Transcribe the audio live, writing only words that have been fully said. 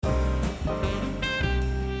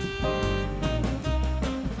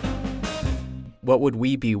what would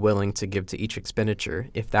we be willing to give to each expenditure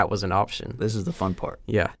if that was an option? This is the fun part.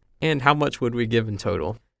 Yeah. And how much would we give in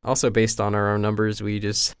total? Also, based on our own numbers, we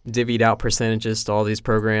just divvied out percentages to all these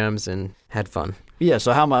programs and had fun. Yeah,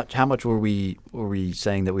 so how much were we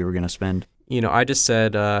saying that we were going to spend? I just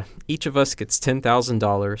said each of us gets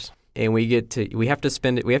 $10,000 and we have to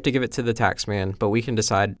spend it. We have to give it to the tax man, but we can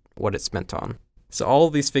decide what it's spent on. So all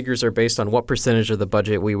of these figures are based on what percentage of the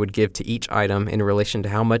budget we would give to each item in relation to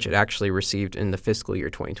how much it actually received in the fiscal year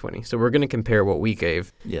 2020. So we're going to compare what we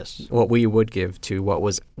gave, yes, what we would give to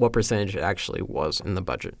what percentage it actually was in the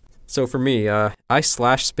budget. So for me, I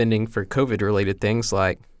slashed spending for COVID-related things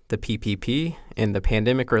like the PPP and the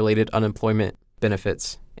pandemic-related unemployment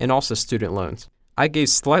benefits, and also student loans. I gave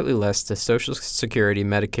slightly less to Social Security,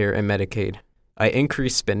 Medicare, and Medicaid. I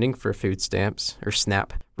increased spending for food stamps, or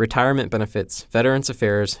SNAP, retirement benefits, Veterans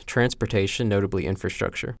Affairs, transportation, notably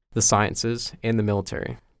infrastructure, the sciences, and the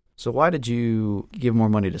military. So why did you give more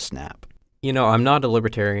money to SNAP? I'm not a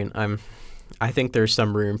libertarian. I think there's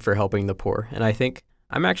some room for helping the poor, and I think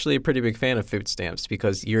I'm actually a pretty big fan of food stamps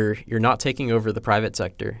because you're not taking over the private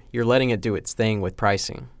sector. You're letting it do its thing with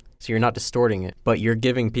pricing. So you're not distorting it, but you're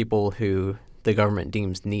giving people who the government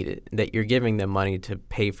deems need it, that you're giving them money to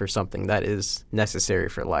pay for something that is necessary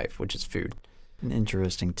for life, which is food. An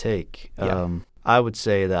interesting take. Yeah. I would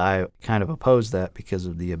say that I kind of oppose that because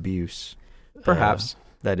of the abuse. Perhaps.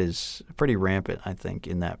 That is pretty rampant, I think,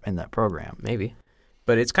 in that program. Maybe.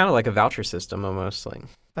 But it's kind of like a voucher system almost.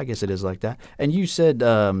 I guess it is like that. And you said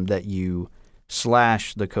that you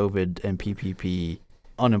slashed the COVID and PPP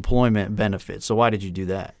unemployment benefits. So why did you do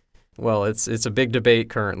that? Well, it's a big debate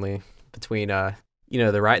currently between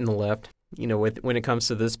the right and the left. When it comes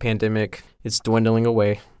to this pandemic, it's dwindling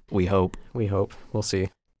away. We hope. We'll see.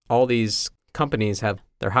 All these companies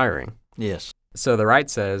they're hiring. Yes. So the right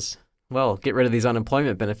says, well, get rid of these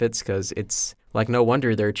unemployment benefits because it's like no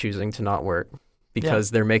wonder they're choosing to not work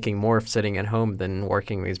because they're making more sitting at home than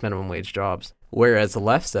working these minimum wage jobs. Whereas the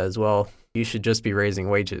left says, well, you should just be raising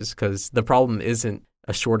wages because the problem isn't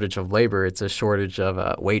a shortage of labor, it's a shortage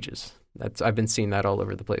of wages. I've been seeing that all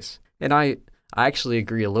over the place. And I actually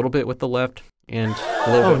agree a little bit with the left and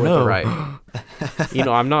a little bit with the right.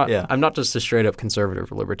 I'm not just a straight up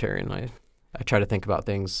conservative or libertarian. I try to think about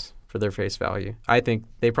things for their face value. I think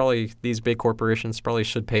these big corporations probably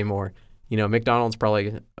should pay more. McDonald's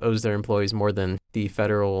probably owes their employees more than the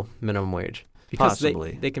federal minimum wage. Because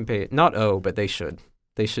possibly. They can pay it. Not but they should.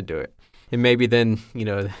 They should do it. And maybe then,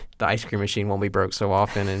 the ice cream machine won't be broke so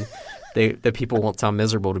often and the people won't sound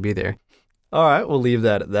miserable to be there. All right, we'll leave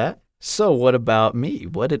that at that. So what about me?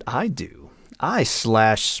 What did I do? I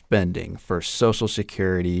slashed spending for Social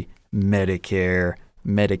Security, Medicare,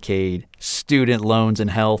 Medicaid, student loans and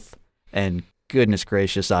health, and goodness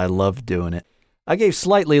gracious, I loved doing it. I gave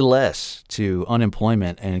slightly less to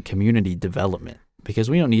unemployment and community development because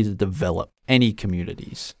we don't need to develop any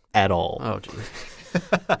communities at all. Oh, geez.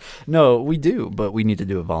 No, we do, but we need to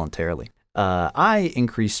do it voluntarily. I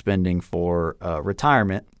increased spending for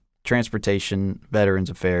retirement, transportation, Veterans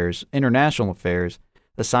Affairs, international affairs,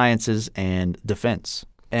 the sciences, and defense.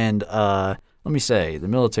 And let me say, the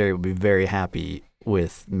military will be very happy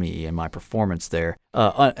with me and my performance there,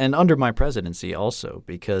 and under my presidency also,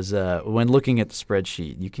 because when looking at the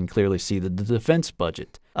spreadsheet, you can clearly see that the defense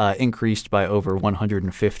budget increased by over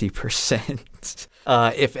 150%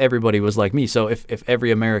 if everybody was like me. So if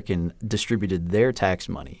every American distributed their tax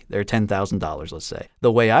money, their $10,000, let's say,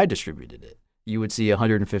 the way I distributed it, you would see a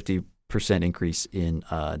 150% increase in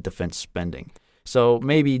defense spending. So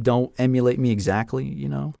maybe don't emulate me exactly,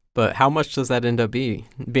 But how much does that end up being,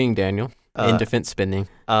 Daniel, in defense spending?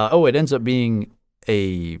 It ends up being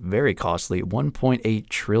a very costly $1.8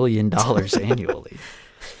 trillion annually.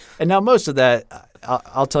 And now most of that,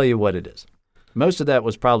 I'll tell you what it is. Most of that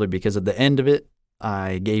was probably because at the end of it,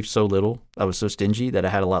 I gave so little, I was so stingy that I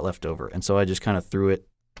had a lot left over. And so I just kind of threw it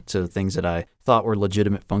to things that I thought were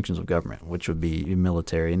legitimate functions of government, which would be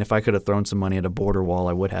military. And if I could have thrown some money at a border wall,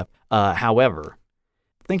 I would have. However,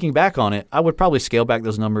 thinking back on it, I would probably scale back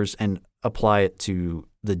those numbers and apply it to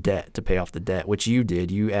the debt, to pay off the debt, which you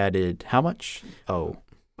did. You added how much? Oh,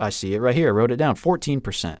 I see it right here. I wrote it down.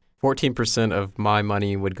 14%. 14% of my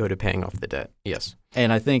money would go to paying off the debt, yes.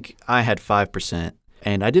 And I think I had 5%.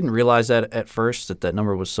 And I didn't realize that at first, that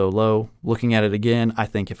number was so low. Looking at it again, I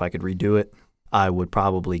think if I could redo it, I would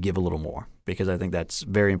probably give a little more because I think that's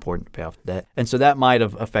very important to pay off the debt. And so that might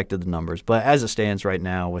have affected the numbers. But as it stands right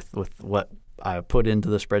now with what I put into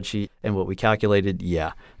the spreadsheet and what we calculated,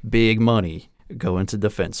 big money go into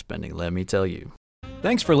defense spending, let me tell you.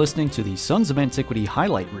 Thanks for listening to the Sons of Antiquity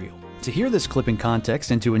highlight reel. To hear this clip in context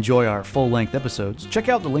and to enjoy our full-length episodes, check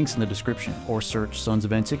out the links in the description or search Sons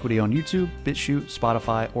of Antiquity on YouTube, BitChute,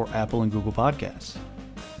 Spotify, or Apple and Google Podcasts.